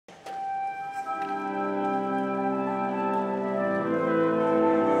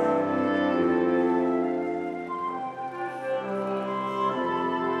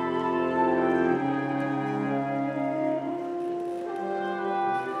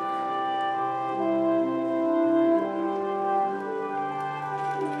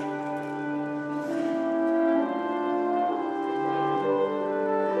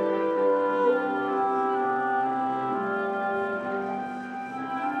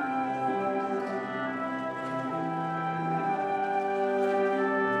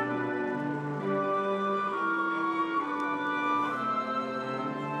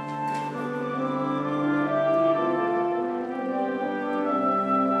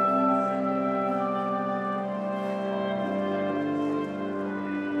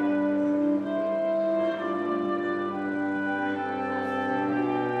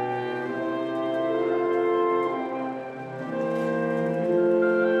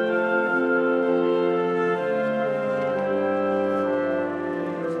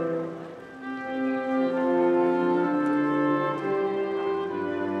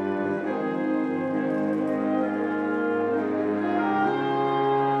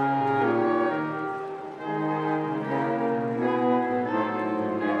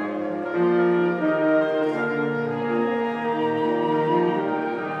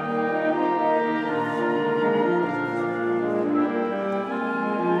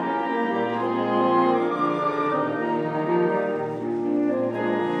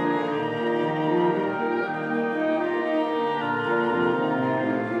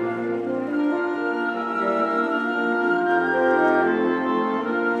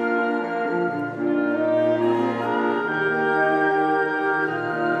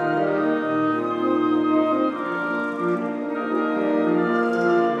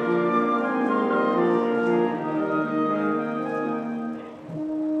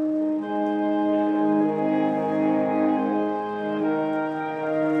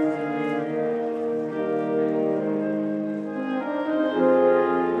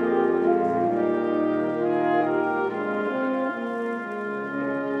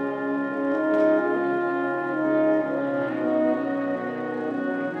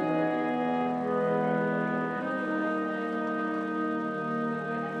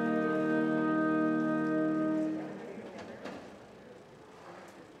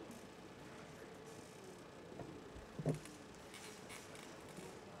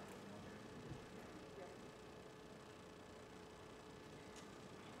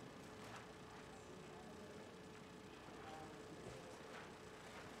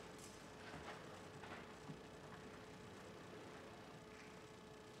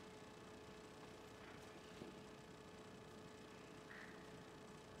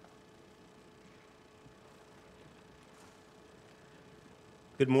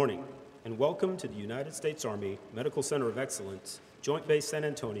Good morning, and welcome to the United States Army Medical Center of Excellence, Joint Base San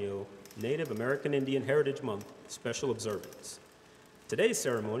Antonio, Native American Indian Heritage Month Special Observance. Today's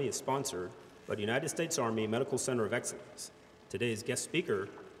ceremony is sponsored by the United States Army Medical Center of Excellence. Today's guest speaker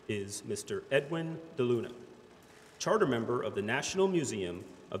is Mr. Erwin De Luna, charter member of the National Museum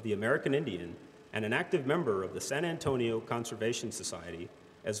of the American Indian and an active member of the San Antonio Conservation Society,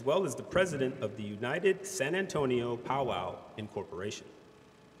 as well as the president of the United San Antonio Powwow Incorporation.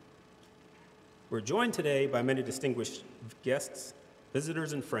 We're joined today by many distinguished guests,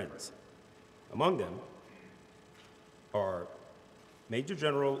 visitors, and friends. Among them are Major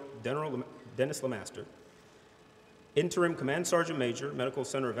General Dennis LeMaster, Interim Command Sergeant Major, Medical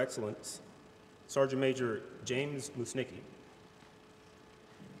Center of Excellence, Sergeant Major James Musnicki,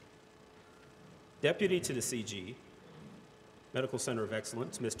 Deputy to the CG, Medical Center of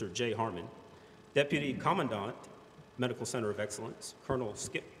Excellence, Mr. Jay Harmon, Deputy Commandant, Medical Center of Excellence, Colonel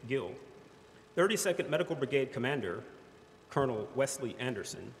Skip Gill, 32nd Medical Brigade Commander, Colonel Wesley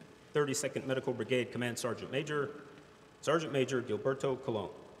Anderson, 32nd Medical Brigade Command Sergeant Major, Sergeant Major Gilberto Colon,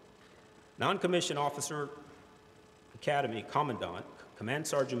 Non-Commissioned Officer Academy Commandant, Command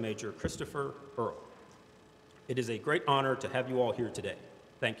Sergeant Major Christopher Earl. It is a great honor to have you all here today.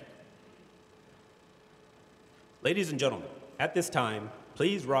 Thank you. Ladies and gentlemen, at this time,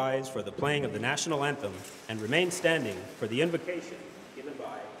 please rise for the playing of the national anthem and remain standing for the invocation given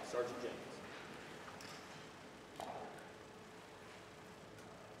by Sergeant James.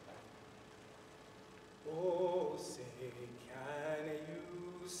 Oh, say, can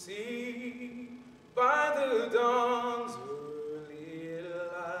you see by the dawn's early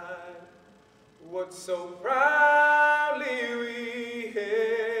light what so proudly we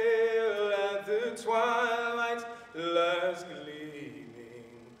hailed at the twilight's last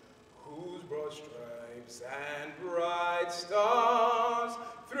gleaming, whose broad stripes and bright stars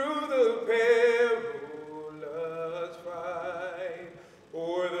through the perilous fight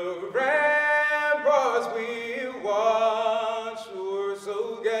o'er the ramparts we watched were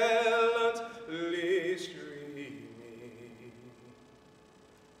so gallantly streaming,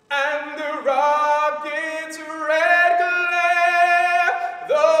 and the rocket's red glare,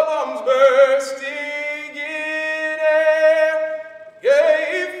 the bombs bursting in air,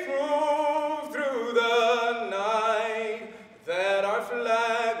 gave proof through the night that our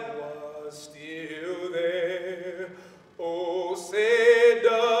flag was still there. Oh, say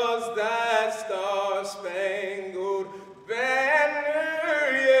does that star-spangled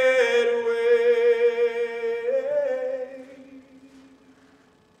banner yet wave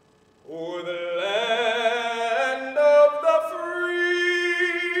o'er the land of the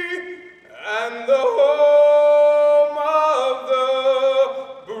free and the home of the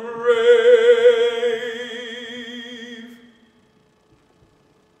brave?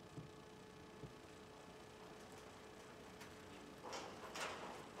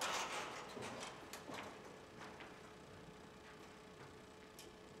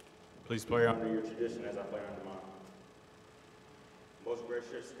 Please play under your tradition as I play under mine. Most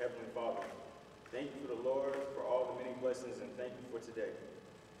gracious Heavenly Father, thank you for the Lord for all the many blessings, and thank you for today.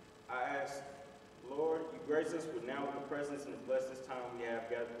 I ask, Lord, you grace us with now with the presence and bless this time we have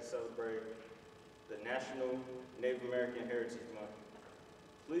gathered to celebrate the National Native American Heritage Month.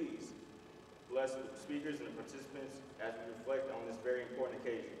 Please bless the speakers and the participants as we reflect on this very important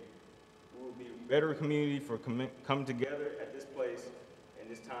occasion. We will be a better community for come together at this place in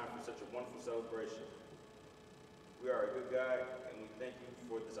this time for such a wonderful celebration. We are a good God, and we thank you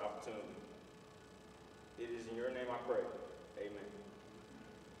for this opportunity. It is in your name I pray. Amen.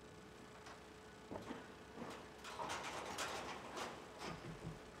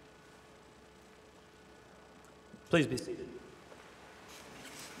 Please be seated.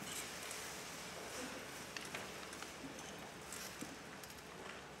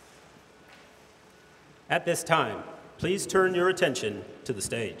 At this time, please turn your attention to the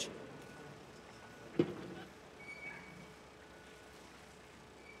stage.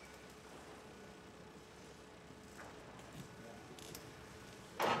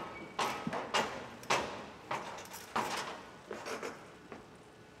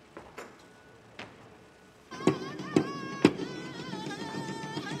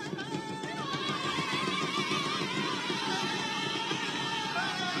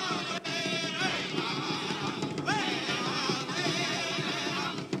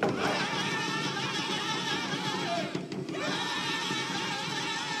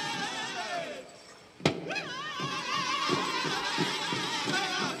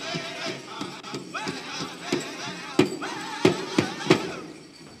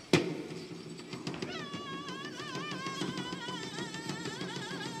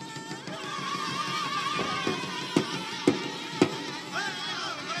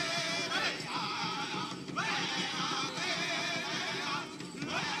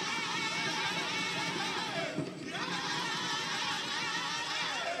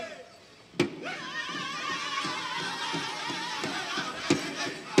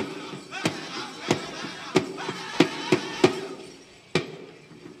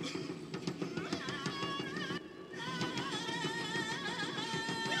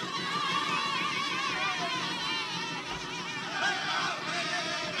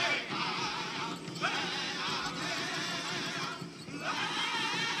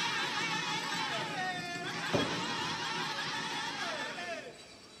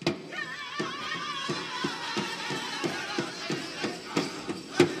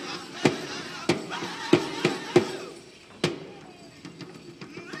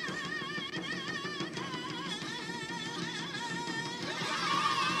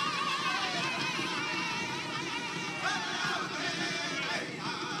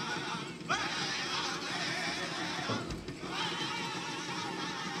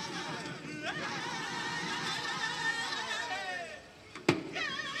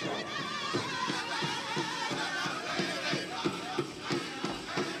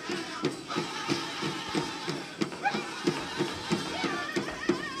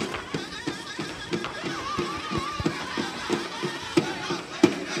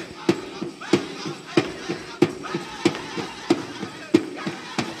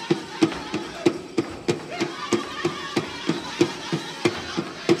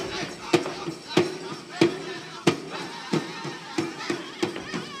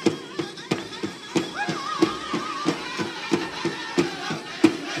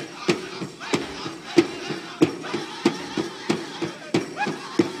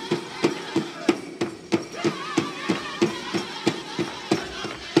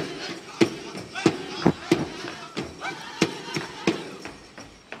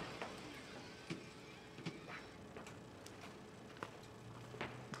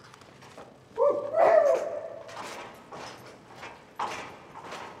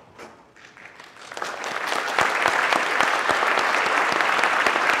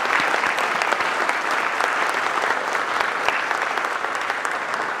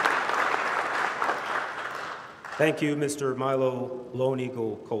 Thank you, Mr. Milo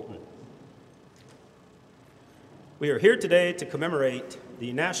Lone-Eagle Colton. We are here today to commemorate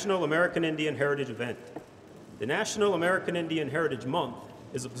the National American Indian Heritage event. The National American Indian Heritage Month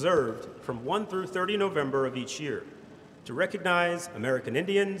is observed from 1 through 30 November of each year to recognize American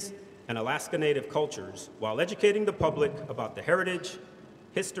Indians and Alaska Native cultures while educating the public about the heritage,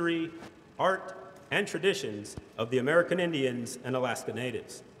 history, art, and traditions of the American Indians and Alaska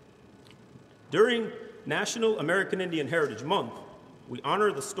Natives. During National American Indian Heritage Month, we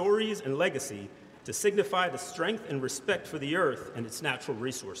honor the stories and legacy to signify the strength and respect for the earth and its natural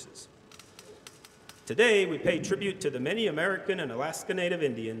resources. Today, we pay tribute to the many American and Alaska Native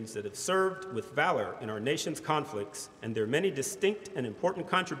Indians that have served with valor in our nation's conflicts and their many distinct and important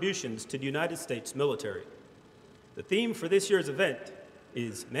contributions to the United States military. The theme for this year's event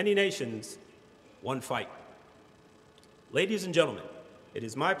is Many Nations, One Fight. Ladies and gentlemen, it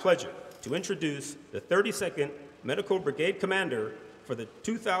is my pleasure to introduce the 32nd Medical Brigade Commander for the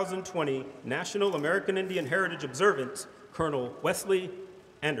 2020 National American Indian Heritage Observance, Colonel Wesley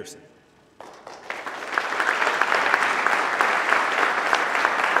Anderson.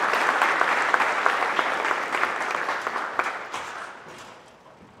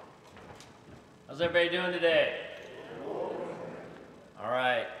 How's everybody doing today? All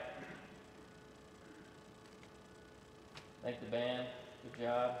right. Thank the band. Good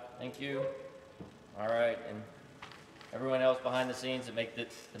job. Thank you. All right, and everyone else behind the scenes to make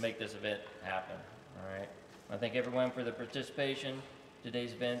this event happen. All right. I thank everyone for their participation in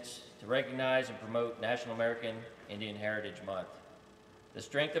today's events to recognize and promote National American Indian Heritage Month. The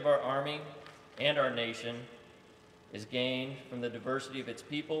strength of our Army and our nation is gained from the diversity of its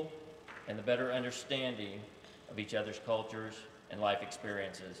people and the better understanding of each other's cultures and life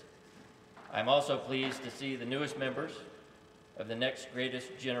experiences. I'm also pleased to see the newest members of the next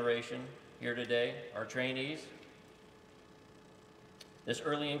greatest generation here today, our trainees. This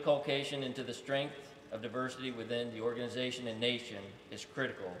early inculcation into the strength of diversity within the organization and nation is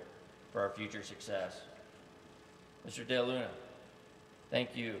critical for our future success. Mr. De Luna,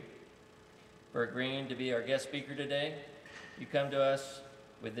 thank you for agreeing to be our guest speaker today. You come to us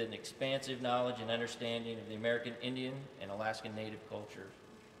with an expansive knowledge and understanding of the American Indian and Alaskan Native cultures,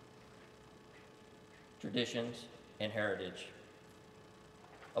 traditions, and heritage.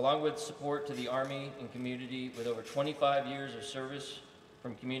 Along with support to the Army and community with over 25 years of service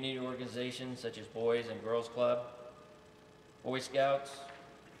from community organizations such as Boys and Girls Club, Boy Scouts,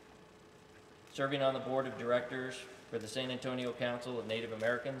 serving on the board of directors for the San Antonio Council of Native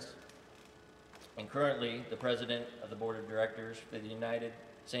Americans, and currently the president of the board of directors for the United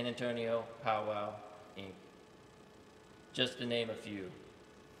San Antonio Powwow, Inc., just to name a few.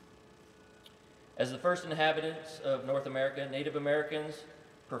 As the first inhabitants of North America, Native Americans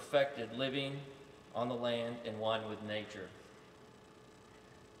perfected living on the land and one with nature.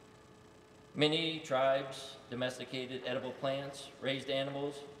 Many tribes domesticated edible plants, raised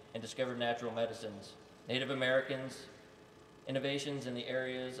animals, and discovered natural medicines. Native Americans' innovations in the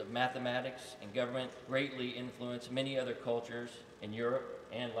areas of mathematics and government greatly influenced many other cultures in Europe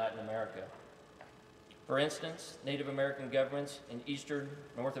and Latin America. For instance, Native American governments in eastern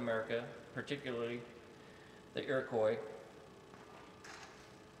North America, particularly the Iroquois,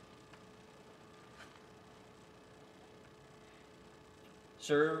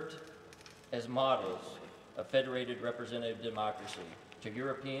 served as models of federated representative democracy to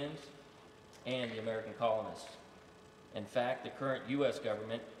Europeans and the American colonists. In fact, the current U.S.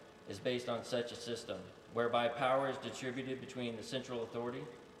 government is based on such a system, whereby power is distributed between the central authority,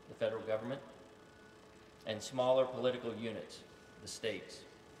 the federal government, and smaller political units, the states.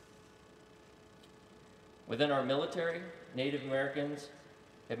 Within our military, Native Americans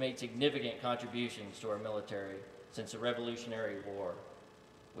have made significant contributions to our military since the Revolutionary War,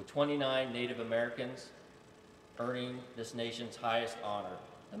 with 29 Native Americans earning this nation's highest honor,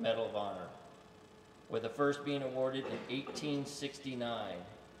 the Medal of Honor, with the first being awarded in 1869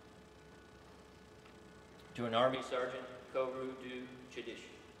 to an Army Sergeant Koru Du Chidish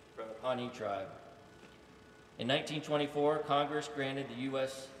from the Pawnee tribe. In 1924, Congress granted the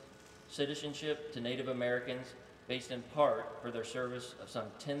U.S. citizenship to Native Americans based in part for their service of some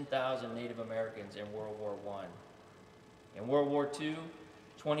 10,000 Native Americans in World War I. In World War II,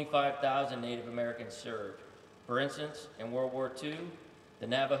 25,000 Native Americans served. For instance, in World War II, the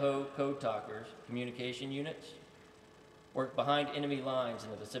Navajo Code Talkers communication units worked behind enemy lines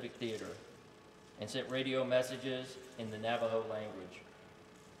in the Pacific Theater and sent radio messages in the Navajo language,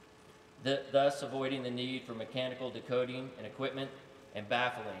 thus avoiding the need for mechanical decoding and equipment and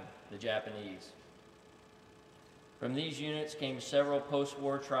baffling the Japanese. From these units came several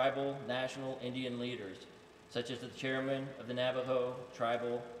post-war tribal national Indian leaders, such as the chairman of the Navajo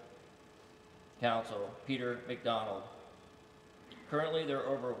Tribal Council, Peter McDonald. Currently, there are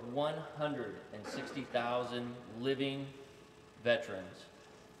over 160,000 living veterans,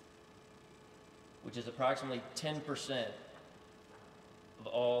 which is approximately 10% of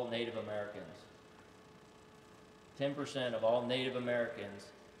all Native Americans. 10% of all Native Americans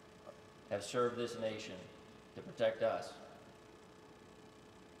have served this nation to protect us.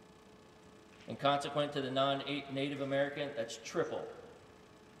 And consequent to the non-Native American, that's triple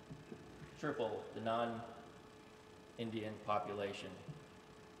the non-Indian population.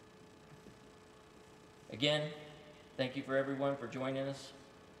 Again, thank you for everyone for joining us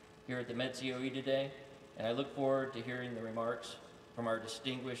here at the MEDCoE today, and I look forward to hearing the remarks from our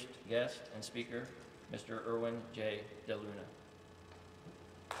distinguished guest and speaker, Mr. Erwin J. De Luna.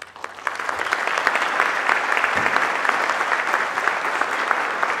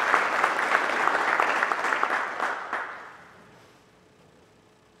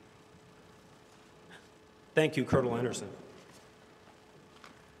 Thank you, Colonel Anderson.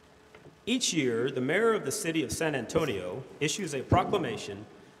 Each year, the mayor of the city of San Antonio issues a proclamation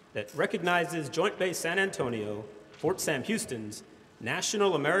that recognizes Joint Base San Antonio, Fort Sam Houston's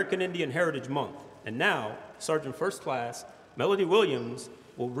National American Indian Heritage Month. And now, Sergeant First Class Melody Williams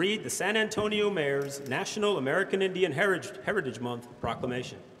will read the San Antonio Mayor's National American Indian Heritage Month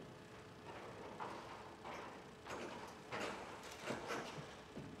proclamation.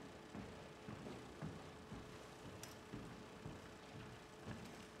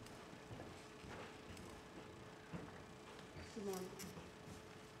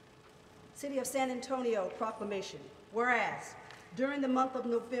 City of San Antonio proclamation. Whereas, during the month of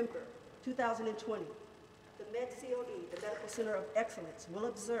November 2020, the MEDCoE, the Medical Center of Excellence, will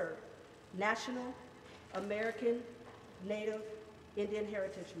observe National American Native Indian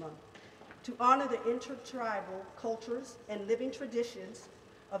Heritage Month to honor the intertribal cultures and living traditions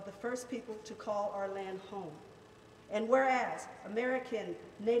of the first people to call our land home. And whereas American,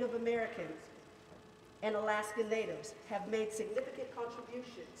 Native Americans, and Alaskan Natives have made significant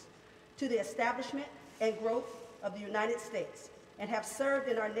contributions to the establishment and growth of the United States and have served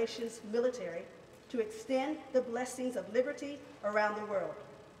in our nation's military to extend the blessings of liberty around the world.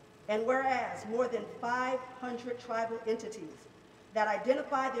 And whereas more than 500 tribal entities that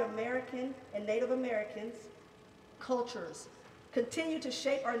identify the American and Native Americans cultures continue to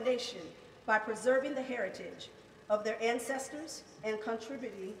shape our nation by preserving the heritage of their ancestors and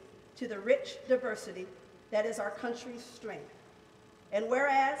contributing to the rich diversity that is our country's strength. And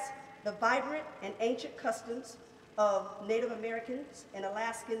whereas the vibrant and ancient customs of Native Americans and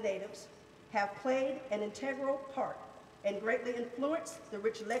Alaskan Natives have played an integral part and greatly influenced the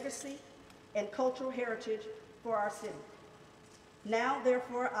rich legacy and cultural heritage for our city. Now,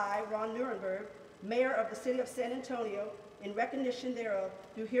 therefore, I, Ron Nuremberg, Mayor of the City of San Antonio, in recognition thereof,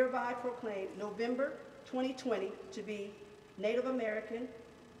 do hereby proclaim November 2020 to be Native American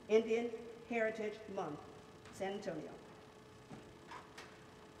Indian Heritage Month, San Antonio.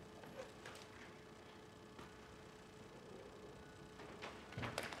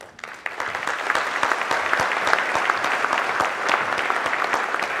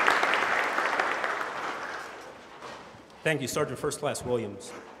 Thank you, Sergeant First Class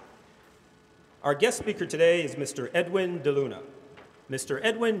Williams. Our guest speaker today is Mr. Erwin De Luna. Mr.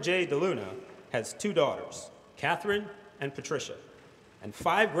 Erwin J. De Luna has 2 daughters, Catherine and Patricia, and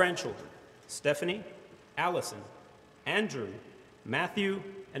 5 grandchildren, Stephanie, Allison, Andrew, Matthew,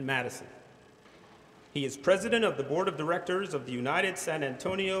 and Madison. He is president of the Board of Directors of the United San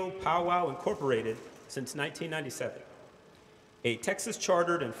Antonio Powwow Incorporated since 1997. A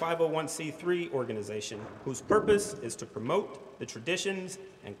Texas-chartered and 501c3 organization whose purpose is to promote the traditions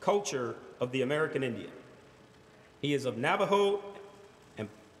and culture of the American Indian. He is of Navajo and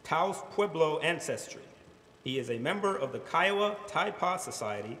Taos Pueblo ancestry. He is a member of the Kiowa Taipa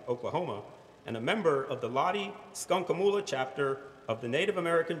Society, Oklahoma, and a member of the Lottie Skunkamula chapter of the Native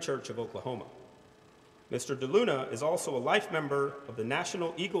American Church of Oklahoma. Mr. De Luna is also a life member of the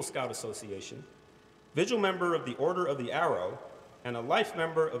National Eagle Scout Association, vigil member of the Order of the Arrow, and a life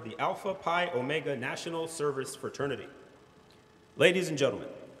member of the Alpha Pi Omega National Service Fraternity. Ladies and gentlemen,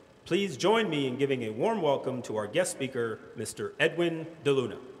 please join me in giving a warm welcome to our guest speaker, Mr. Erwin De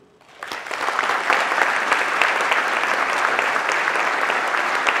Luna.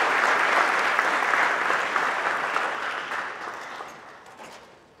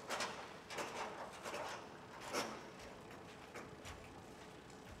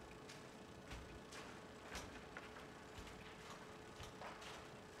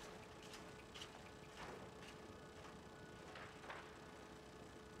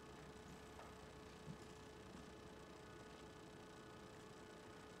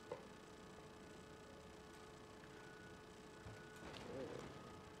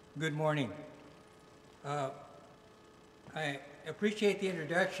 Good morning. I appreciate the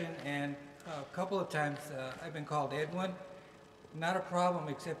introduction, and a couple of times I've been called Edwin. Not a problem,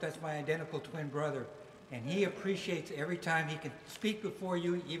 except that's my identical twin brother, and he appreciates every time he can speak before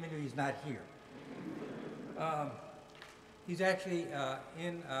you, even though he's not here. He's actually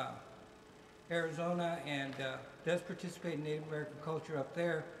in Arizona and does participate in Native American culture up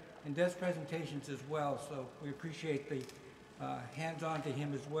there and does presentations as well, so we appreciate the hands-on to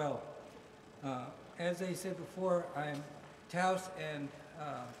him as well. As I said before, I'm Taos and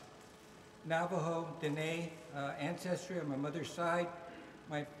Navajo, Dene ancestry on my mother's side.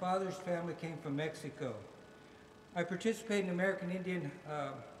 My father's family came from Mexico. I participate in American Indian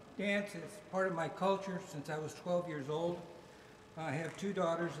dance as part of my culture since I was 12 years old. I have 2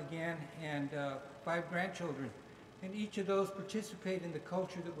 daughters again and 5 grandchildren, and each of those participate in the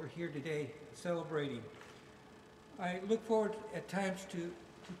culture that we're here today celebrating. I look forward at times to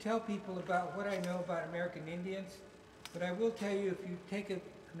tell people about what I know about American Indians, but I will tell you, if you take an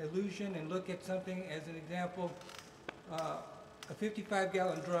illusion and look at something as an example, a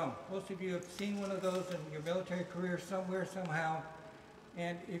 55-gallon drum. Most of you have seen one of those in your military career somewhere, somehow,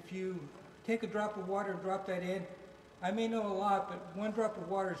 and if you take a drop of water and drop that in, I may know a lot, but 1 drop of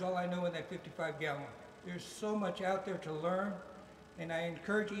water is all I know in that 55-gallon. There's so much out there to learn, and I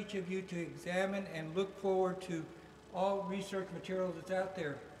encourage each of you to examine and look forward to all research material that's out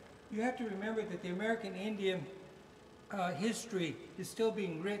there. You have to remember that the American Indian history is still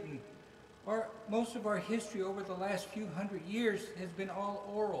being written. Most of our history over the last few hundred years has been all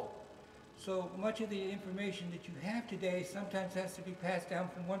oral. So much of the information that you have today sometimes has to be passed down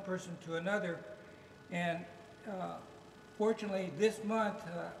from one person to another. And fortunately, this month,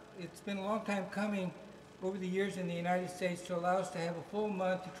 it's been a long time coming over the years in the United States to allow us to have a full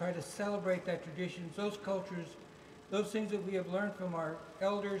month to try to celebrate that traditions, those cultures, those things that we have learned from our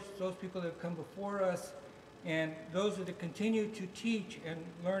elders, those people that have come before us, and those that continue to teach and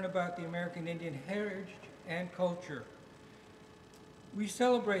learn about the American Indian heritage and culture. We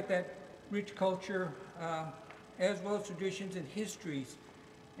celebrate that rich culture as well as traditions and histories,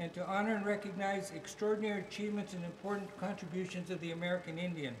 and to honor and recognize extraordinary achievements and important contributions of the American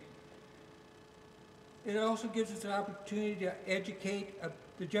Indian. It also gives us an opportunity to educate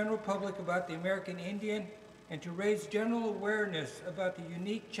the general public about the American Indian and to raise general awareness about the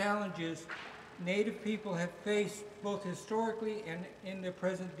unique challenges Native people have faced both historically and in the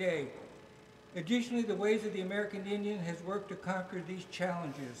present day. Additionally, the ways of the American Indian has worked to conquer these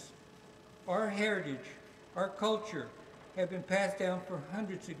challenges. Our heritage, our culture, have been passed down for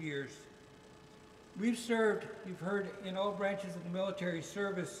hundreds of years. We've served, you've heard, in all branches of the military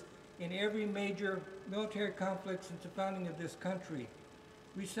service in every major military conflict since the founding of this country.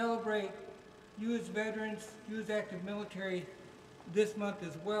 We celebrate you as veterans, you as active military this month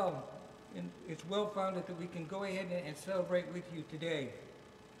as well, and it's well-founded that we can go ahead and celebrate with you today.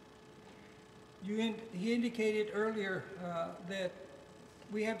 He indicated earlier that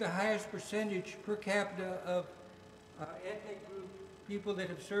we have the highest percentage per capita of ethnic group people that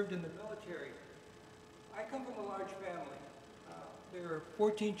have served in the military. I come from a large family. There are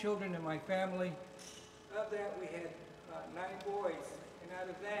 14 children in my family. Of that, we had 9 boys, and out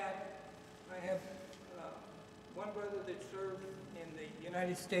of that, I have 1 brother that served in the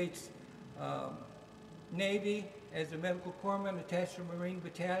United States Navy as a medical corpsman attached to a Marine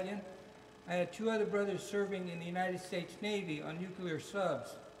battalion. I had 2 other brothers serving in the United States Navy on nuclear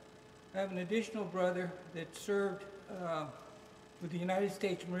subs. I have an additional brother that served with the United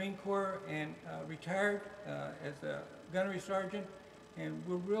States Marine Corps and retired as a gunnery sergeant, and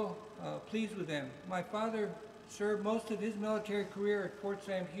we're real pleased with them. My father served most of his military career at Fort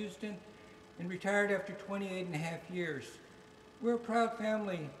Sam Houston and retired after 28.5 years. We're a proud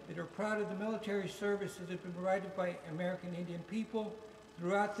family that are proud of the military services that have been provided by American Indian people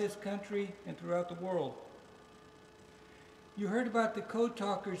throughout this country and throughout the world. You heard about the code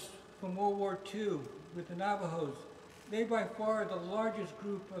talkers from World War II with the Navajos. They by far are the largest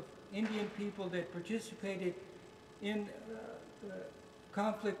group of Indian people that participated in the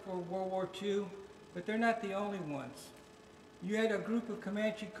conflict for World War II, but they're not the only ones. You had a group of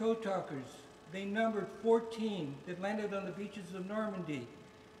Comanche code talkers. They numbered 14 that landed on the beaches of Normandy,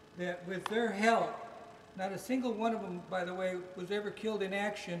 that with their help, not a single one of them, by the way, was ever killed in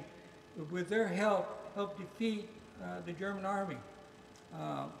action, but with their help, helped defeat the German army.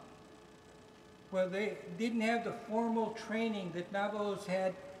 Well, they didn't have the formal training that Navajos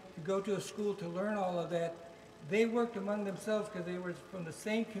had to go to a school to learn all of that. They worked among themselves because they were from the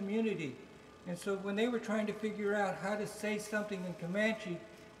same community. And so when they were trying to figure out how to say something in Comanche,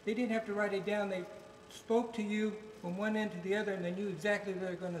 they didn't have to write it down. They spoke to you from one end to the other, and they knew exactly what they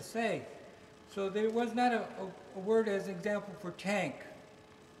were going to say. So there was not a word as an example for tank.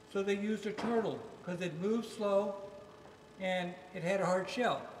 So they used a turtle because it moved slow and it had a hard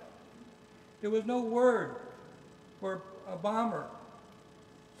shell. There was no word for a bomber,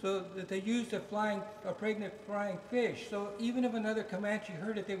 so that they used a pregnant flying fish. So even if another Comanche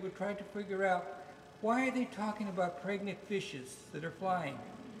heard it, they would try to figure out, why are they talking about pregnant fishes that are flying?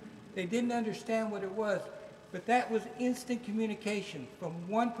 They didn't understand what it was, but that was instant communication from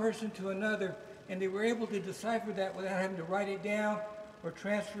one person to another, and they were able to decipher that without having to write it down or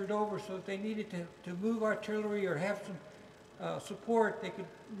transfer it over. So if they needed to move artillery or have some support, they could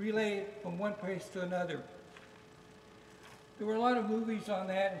relay it from one place to another. There were a lot of movies on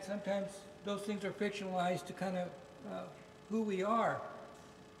that, and sometimes those things are fictionalized to kind of who we are.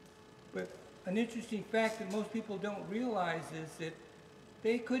 But an interesting fact that most people don't realize is that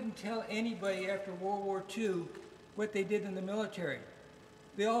they couldn't tell anybody after World War II what they did in the military.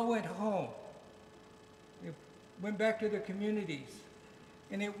 They all went home. They went back to their communities.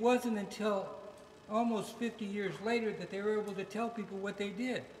 And it wasn't until almost 50 years later that they were able to tell people what they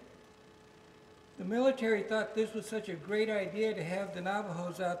did. The military thought this was such a great idea to have the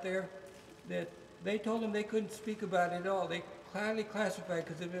Navajos out there that they told them they couldn't speak about it at all. They highly classified,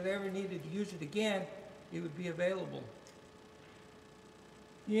 because if they ever needed to use it again, it would be available.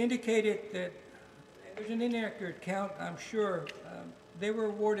 He indicated that, there's an inaccurate count, I'm sure, they were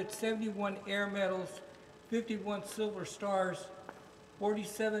awarded 71 air medals, 51 silver stars,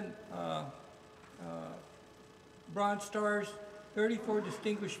 47 bronze stars, 34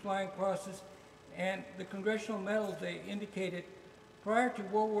 distinguished flying crosses, and the congressional medals, they indicated prior to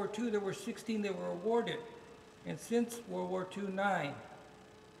World War II, there were 16 that were awarded, and since World War II, 9.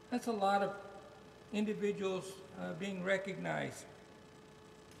 That's a lot of individuals being recognized.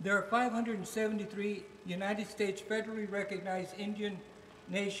 There are 573 United States federally recognized Indian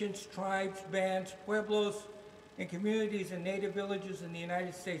nations, tribes, bands, pueblos, and communities and native villages in the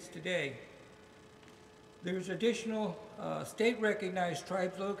United States today. There's additional state-recognized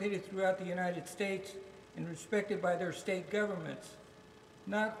tribes located throughout the United States and respected by their state governments.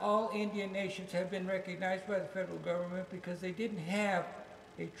 Not all Indian nations have been recognized by the federal government because they didn't have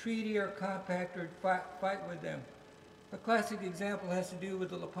a treaty or compact or fight with them. A classic example has to do with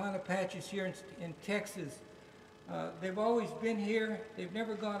the Lapon Apaches here in Texas. They've always been here. They've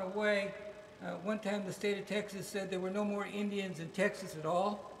never gone away. One time the state of Texas said there were no more Indians in Texas at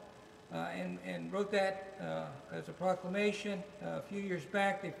all, and wrote that as a proclamation. A few years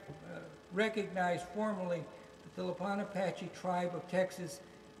back, they recognized formally that the Lapon Apache tribe of Texas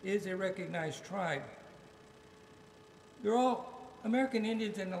is a recognized tribe. They're all American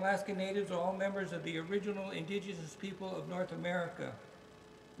Indians and Alaska Natives are all members of the original indigenous people of North America.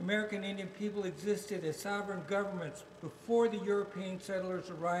 American Indian people existed as sovereign governments before the European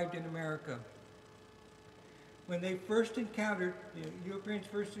settlers arrived in America. When they first encountered, the Europeans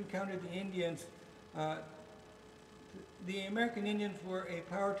first encountered the Indians, the American Indians were a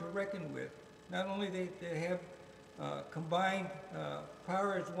power to reckon with. Not only they have combined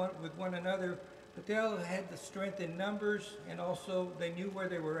power with one another, but they all had the strength in numbers, and also they knew where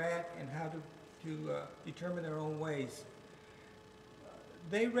they were at and how to determine their own ways.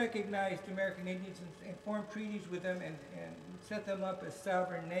 They recognized American Indians and formed treaties with them and set them up as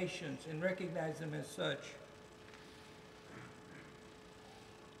sovereign nations and recognized them as such.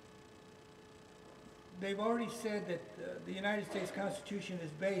 They've already said that the United States Constitution is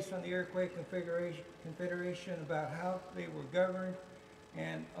based on the Iroquois Confederation about how they were governed,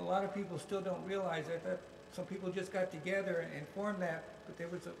 and a lot of people still don't realize that. Some people just got together and formed that, but there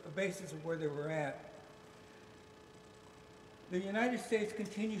was a basis of where they were at. The United States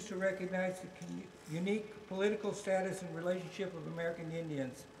continues to recognize the unique political status and relationship of American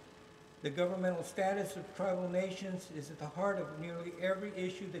Indians. The governmental status of tribal nations is at the heart of nearly every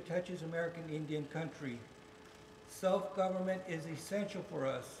issue that touches American Indian country. Self-government is essential for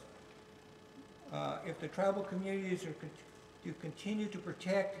us. If the tribal communities are to continue to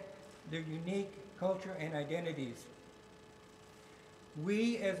protect their unique culture and identities.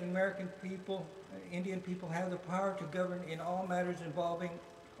 We as American people, Indian people, have the power to govern in all matters involving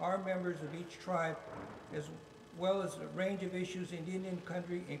our members of each tribe, as well as a range of issues in the Indian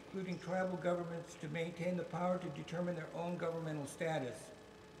country, including tribal governments, to maintain the power to determine their own governmental status.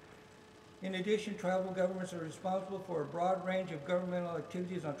 In addition, tribal governments are responsible for a broad range of governmental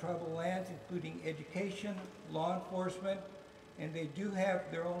activities on tribal lands, including education, law enforcement, and they do have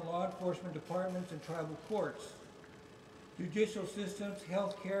their own law enforcement departments and tribal courts, judicial systems,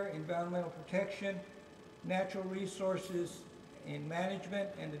 health care, environmental protection, natural resources, in management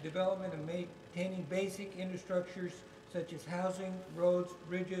and the development of maintaining basic infrastructures such as housing, roads,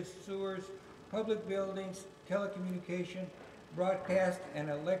 bridges, sewers, public buildings, telecommunication, broadcast and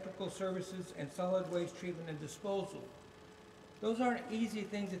electrical services, and solid waste treatment and disposal. Those aren't easy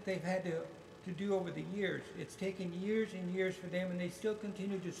things that they've had to do over the years. It's taken years and years for them, and they still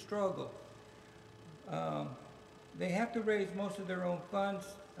continue to struggle. They have to raise most of their own funds.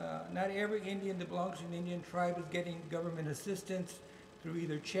 Not every Indian that belongs to an Indian tribe is getting government assistance through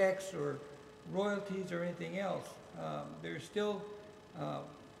either checks or royalties or anything else. They're still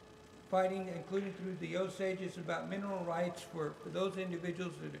fighting, including through the Osages, about mineral rights for those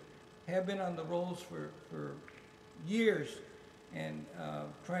individuals that have been on the rolls for years, and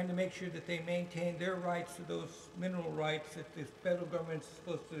trying to make sure that they maintain their rights to those mineral rights that the federal government is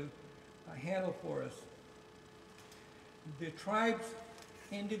supposed to handle for us. The tribes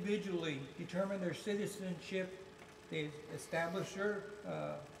individually determine their citizenship. They establish their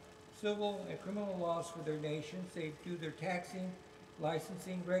civil and criminal laws for their nations. They do their taxing,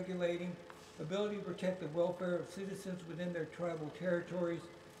 licensing, regulating, ability to protect the welfare of citizens within their tribal territories,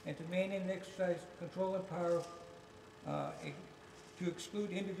 and to maintain and exercise control and power to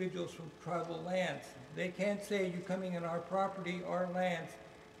exclude individuals from tribal lands. They can't say, you're coming on our property, our lands,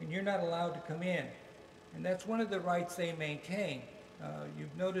 and you're not allowed to come in. And that's one of the rights they maintain.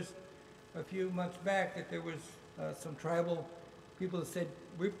 You've noticed a few months back that there was some tribal people that said,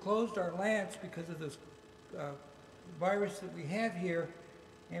 we've closed our lands because of this virus that we have here,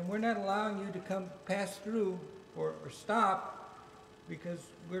 and we're not allowing you to come pass through or stop because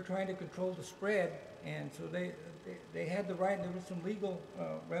we're trying to control the spread. And so they had the right, and there was some legal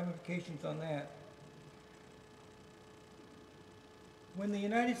ramifications on that. When the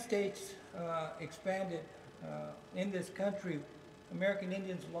United States expanded in this country, American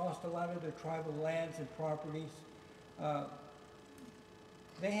Indians lost a lot of their tribal lands and properties.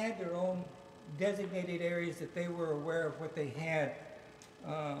 They had their own designated areas that they were aware of what they had.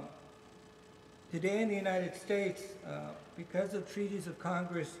 Today in the United States, because of treaties of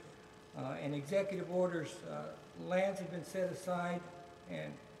Congress and executive orders, lands have been set aside,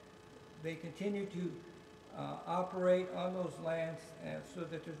 and they continue to operate on those lands so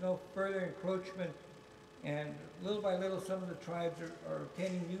that there's no further encroachment. And little by little, some of the tribes are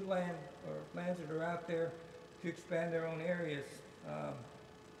obtaining new land or lands that are out there to expand their own areas.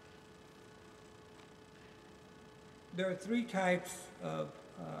 There are three types of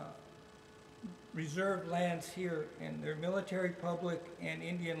reserved lands here, and they're military, public, and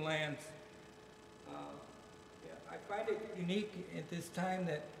Indian lands. I find it unique at this time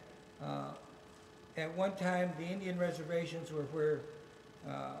that at one time the Indian reservations were where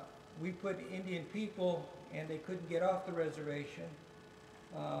we put Indian people and they couldn't get off the reservation.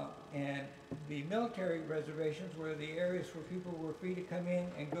 And the military reservations were the areas where people were free to come in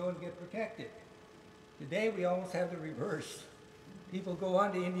and go and get protected. Today we almost have the reverse. People go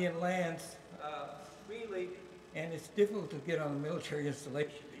onto Indian lands freely, and it's difficult to get on a military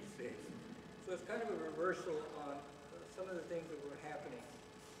installation these days. So it's kind of a reversal on some of the things that were happening.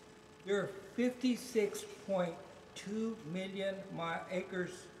 There are 56.2 million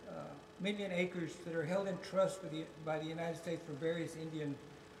acres that are held in trust by the United States for various Indian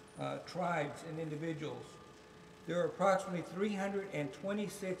tribes and individuals. There are approximately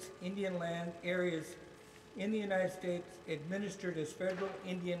 326 Indian land areas in the United States administered as federal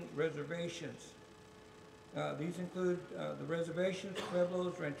Indian reservations. These include the reservations,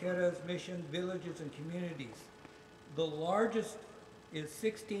 pueblos, rancheras, missions, villages, and communities. The largest is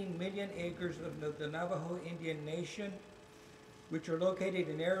 16 million acres of the Navajo Indian Nation, which are located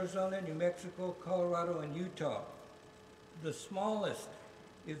in Arizona, New Mexico, Colorado, and Utah. The smallest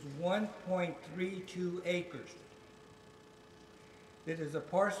is 1.32 acres. It is a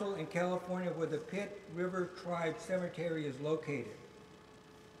parcel in California where the Pitt River Tribe Cemetery is located.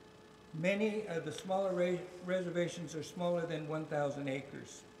 Many of the smaller reservations are smaller than 1,000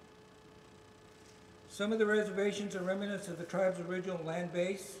 acres. Some of the reservations are remnants of the tribe's original land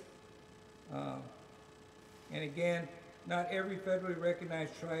base. And again, not every federally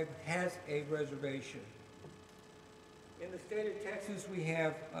recognized tribe has a reservation. In the state of Texas, we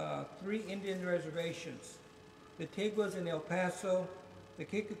have 3 Indian reservations: the Tiguas in El Paso, the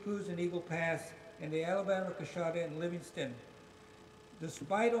Kickapoos in Eagle Pass, and the Alabama Coshada in Livingston.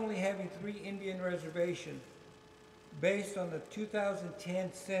 Despite only having 3 Indian reservations, based on the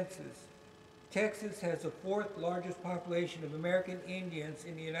 2010 census, Texas has the 4th largest population of American Indians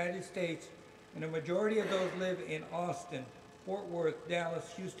in the United States, and a majority of those live in Austin, Fort Worth,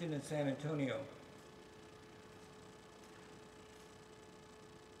 Dallas, Houston, and San Antonio.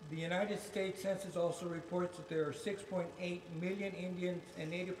 The United States Census also reports that there are 6.8 million Indians and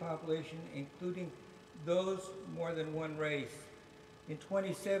Native population, including those more than one race. In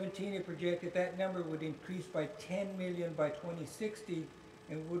 2017, it projected that number would increase by 10 million by 2060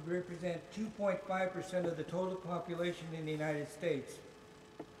 and would represent 2.5% of the total population in the United States.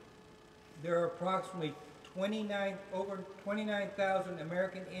 There are approximately over 29,000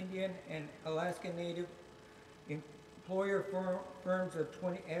 American Indian and Alaska Native employer firms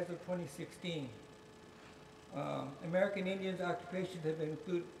as of 2016. American Indians' occupations have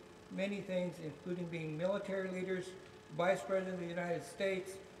included many things, including being military leaders, Vice President of the United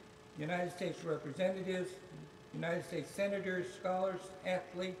States representatives, United States senators, scholars,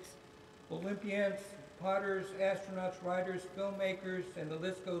 athletes, Olympians, potters, astronauts, writers, filmmakers, and the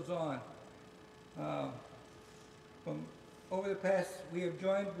list goes on. Over the past, we have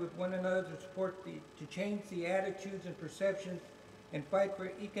joined with one another to support to change the attitudes and perceptions and fight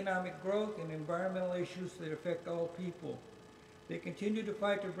for economic growth and environmental issues that affect all people. They continue to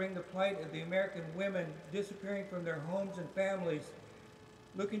fight to bring the plight of the American women disappearing from their homes and families,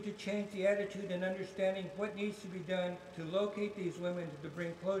 looking to change the attitude and understanding what needs to be done to locate these women to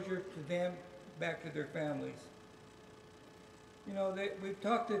bring closure to them back to their families. You know, we've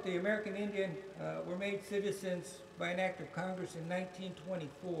talked that the American Indian were made citizens by an act of Congress in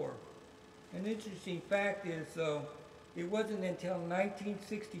 1924. An interesting fact is, though, it wasn't until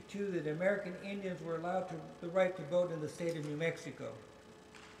 1962 that American Indians were allowed the right to vote in the state of New Mexico.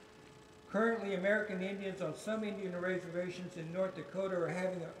 Currently, American Indians on some Indian reservations in North Dakota are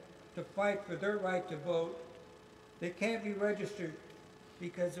having to fight for their right to vote. They can't be registered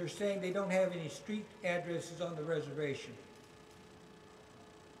because they're saying they don't have any street addresses on the reservation.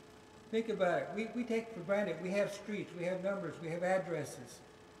 Think about it. We take for granted we have streets, we have numbers, we have addresses.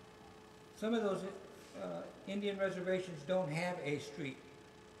 Some of those Indian reservations don't have a street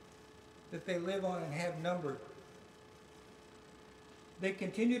that they live on and have numbered. They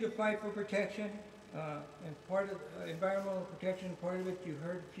continue to fight for protection, and part of environmental protection, part of it you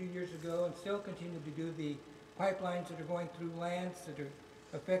heard a few years ago, and still continue to do the pipelines that are going through lands that are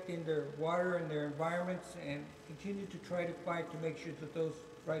affecting their water and their environments, and continue to try to fight to make sure that those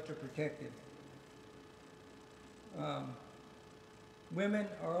rights are protected. Women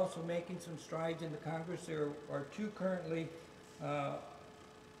are also making some strides in the Congress. There are two currently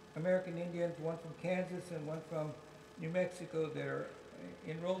American Indians, one from Kansas and one from New Mexico, that are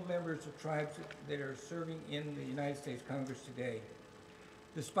enrolled members of tribes that are serving in the United States Congress today.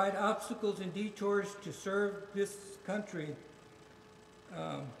 Despite obstacles and detours to serve this country,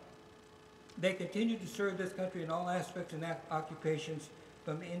 they continue to serve this country in all aspects and occupations,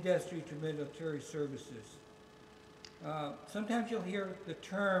 from industry to military services. Sometimes you'll hear the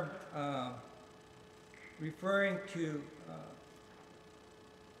term referring to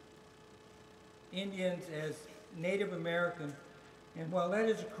Indians as Native American, and while that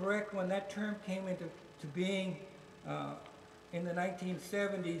is a correct one, that term came into being in the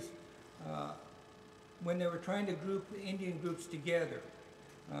 1970s when they were trying to group Indian groups together.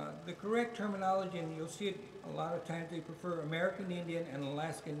 The correct terminology, and you'll see it a lot of times, they prefer American Indian and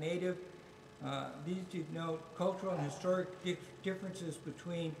Alaska Native. These denote cultural and historic differences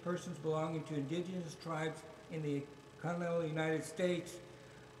between persons belonging to indigenous tribes in the continental United States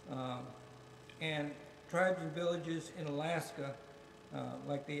and tribes and villages in Alaska,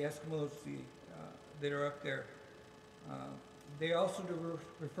 like the Eskimos that are up there. They also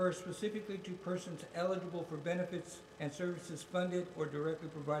refer specifically to persons eligible for benefits and services funded or directly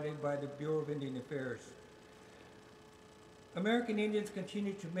provided by the Bureau of Indian Affairs. American Indians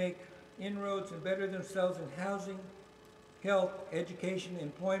continue to make inroads and better themselves in housing, health, education,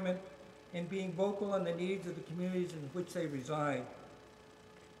 employment, and being vocal on the needs of the communities in which they reside.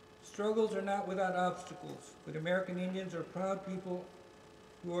 Struggles are not without obstacles, but American Indians are proud people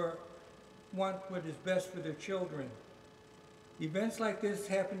who want what is best for their children. Events like this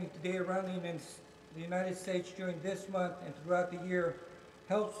happening today around the United States during this month and throughout the year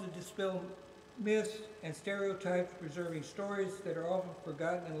helps to dispel myths and stereotypes, preserving stories that are often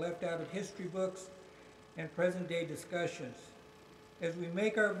forgotten and left out of history books and present-day discussions. As we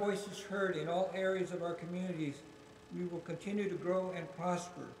make our voices heard in all areas of our communities, we will continue to grow and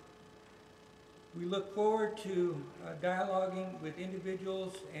prosper. We look forward to dialoguing with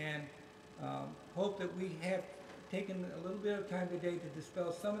individuals and hope that we have taken a little bit of time today to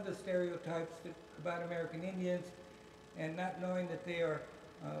dispel some of the stereotypes about American Indians, and not knowing that they are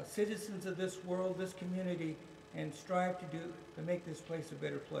citizens of this world, this community, and strive to make this place a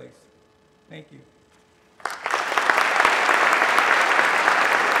better place. Thank you.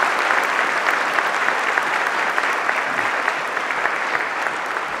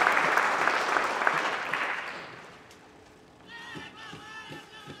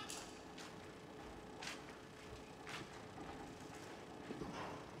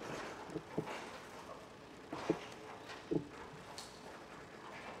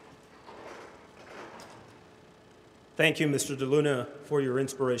 Thank you, Mr. De Luna, for your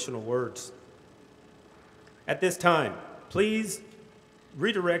inspirational words. At this time, please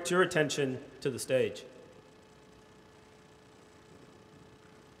redirect your attention to the stage.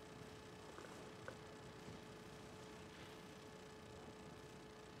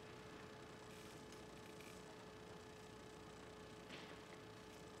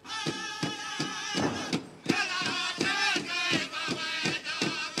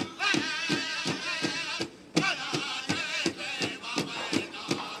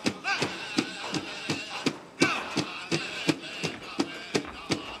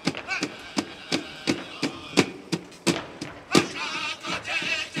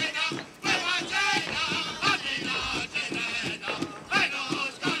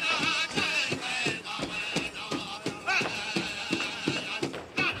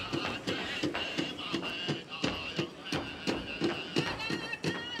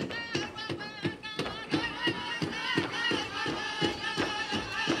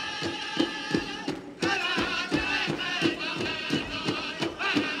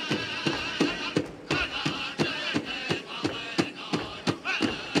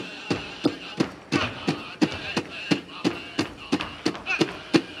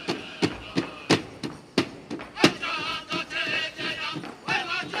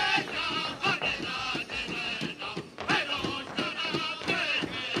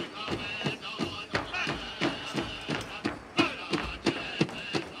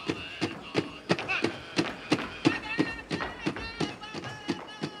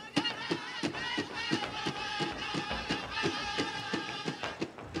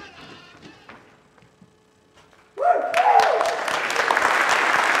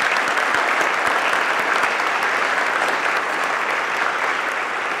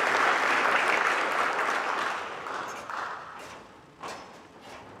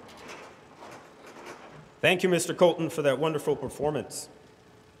 Thank you, Mr. Colton, for that wonderful performance.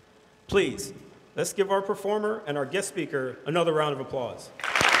 Please, let's give our performer and our guest speaker another round of applause.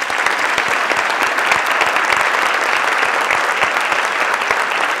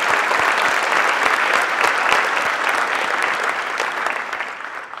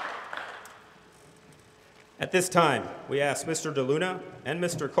 At this time, we ask Mr. De Luna and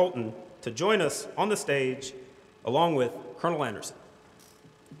Mr. Colton to join us on the stage, along with Colonel Anderson.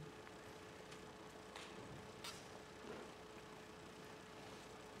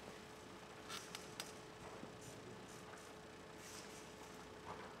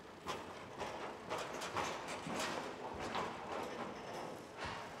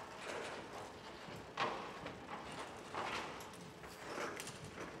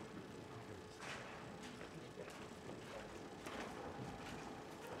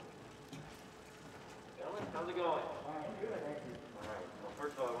 How's it going? Good, thank you. All right. Well,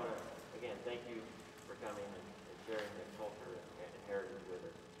 first of all, I want to, again, thank you for coming and sharing the culture and heritage with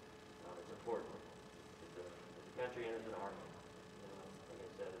us. It's important. It's a country and it's an army. You know, like I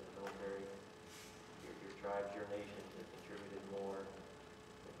said, as a military, your tribes, your nations have contributed more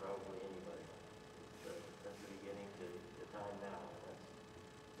than probably anybody. Since the beginning to the time now.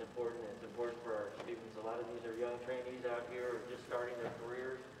 It's important. It's important for our students. A lot of these are young trainees out here who are just starting their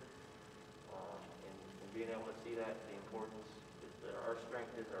careers. Being able to see that, the importance, that our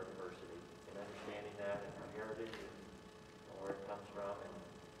strength is our diversity, and understanding that and our heritage and where it comes from. And,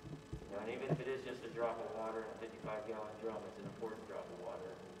 you know, and even if it is just a drop of water in a 55-gallon drum, it's an important drop of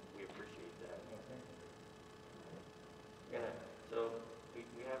water, and we appreciate that. So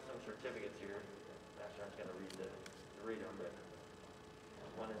we have some certificates here. Master, I'm just going to read them, but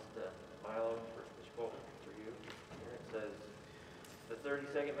one is the Milo for Mr. Colton, for you. Here it says, the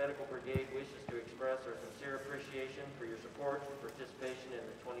 32nd Medical Brigade wishes to express our sincere appreciation for your support and participation in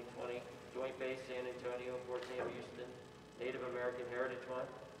the 2020 Joint Base San Antonio Fort Sam Houston Native American Heritage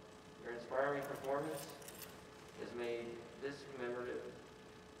Month. Your inspiring performance has made this commemorative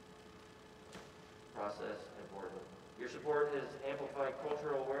process important. Your support has amplified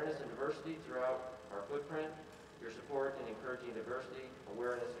cultural awareness and diversity throughout our footprint. Your support in encouraging diversity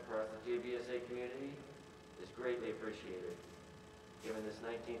awareness across the JBSA community is greatly appreciated, given this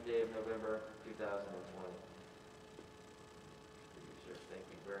 19th day of November, 2020. Producers, thank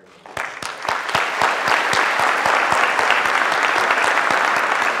you very much.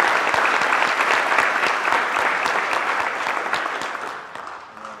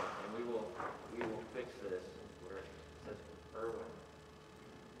 And we will fix this where it says Erwin.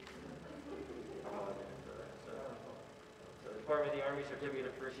 So the Department of the Army Certificate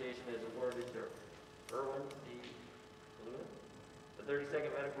of Appreciation is awarded to Erwin De Luna. The 32nd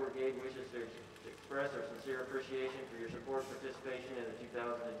Medical Brigade wishes to express our sincere appreciation for your support and participation in the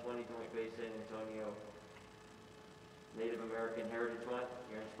 2020 Joint Base San Antonio Native American Heritage Month.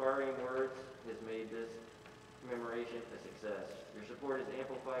 Your inspiring words has made this commemoration a success. Your support has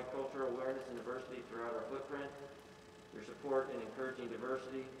amplified cultural awareness and diversity throughout our footprint. Your support in encouraging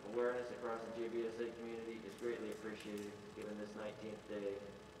diversity, awareness across the JBSA community is greatly appreciated given this 19th day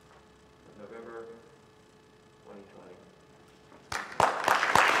of November 2020.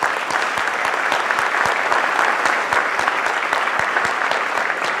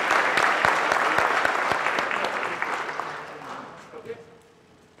 Okay.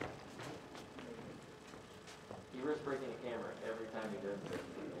 He risks breaking the camera every time he does this.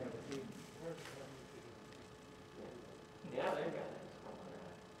 Yeah, there you go.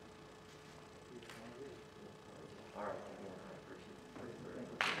 All right, again, I appreciate it.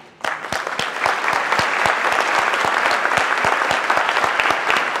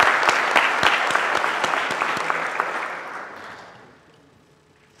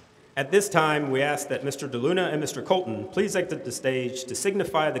 At this time, we ask that Mr. De Luna and Mr. Colton please exit the stage to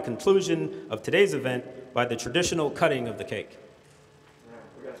signify the conclusion of today's event by the traditional cutting of the cake. All right,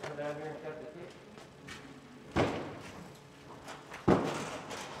 we're going to come down here and cut the cake.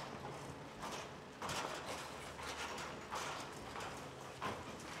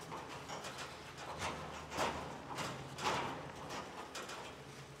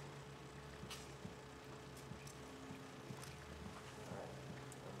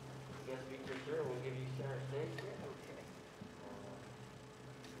 Guest speaker, sir, we'll give you center stage here.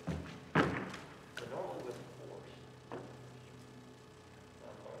 Okay. So normally with force.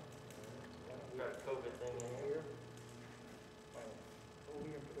 We've got a COVID thing in here.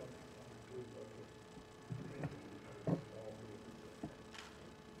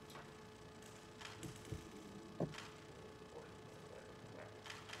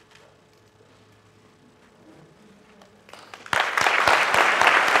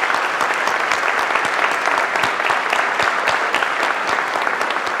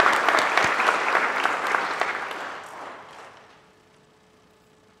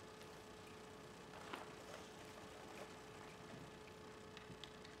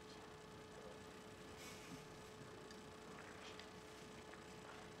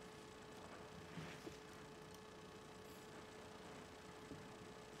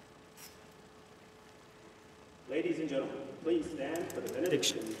 Ladies and gentlemen, please stand for the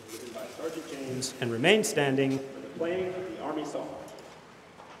benediction given by Sergeant James and remain standing for the playing of the Army Song.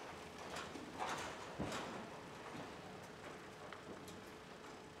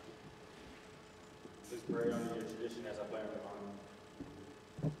 Please pray under your tradition as I play on the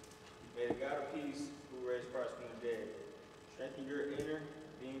honor. May the God of peace, who raised Christ from the dead, strengthen your inner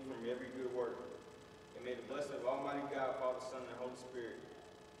being from every good work. And may the blessing of Almighty God, Father, Son, and Holy Spirit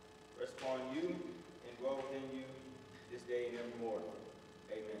rest upon you and dwell within you this day and evermore.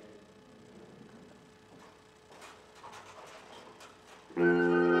 Amen.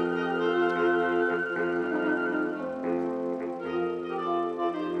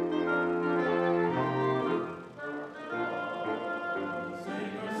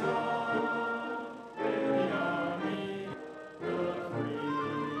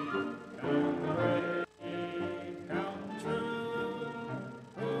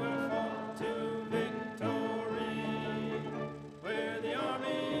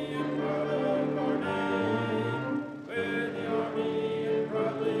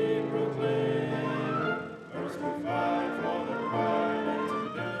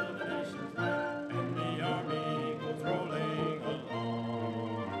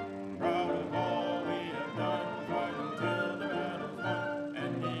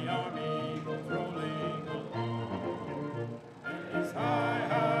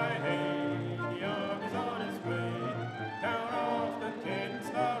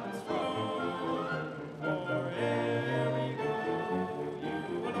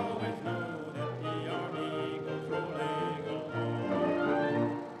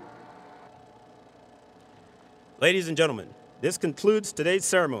 Ladies and gentlemen, this concludes today's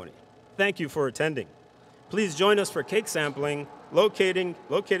ceremony. Thank you for attending. Please join us for cake sampling located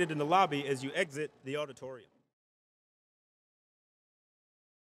in the lobby as you exit the auditorium.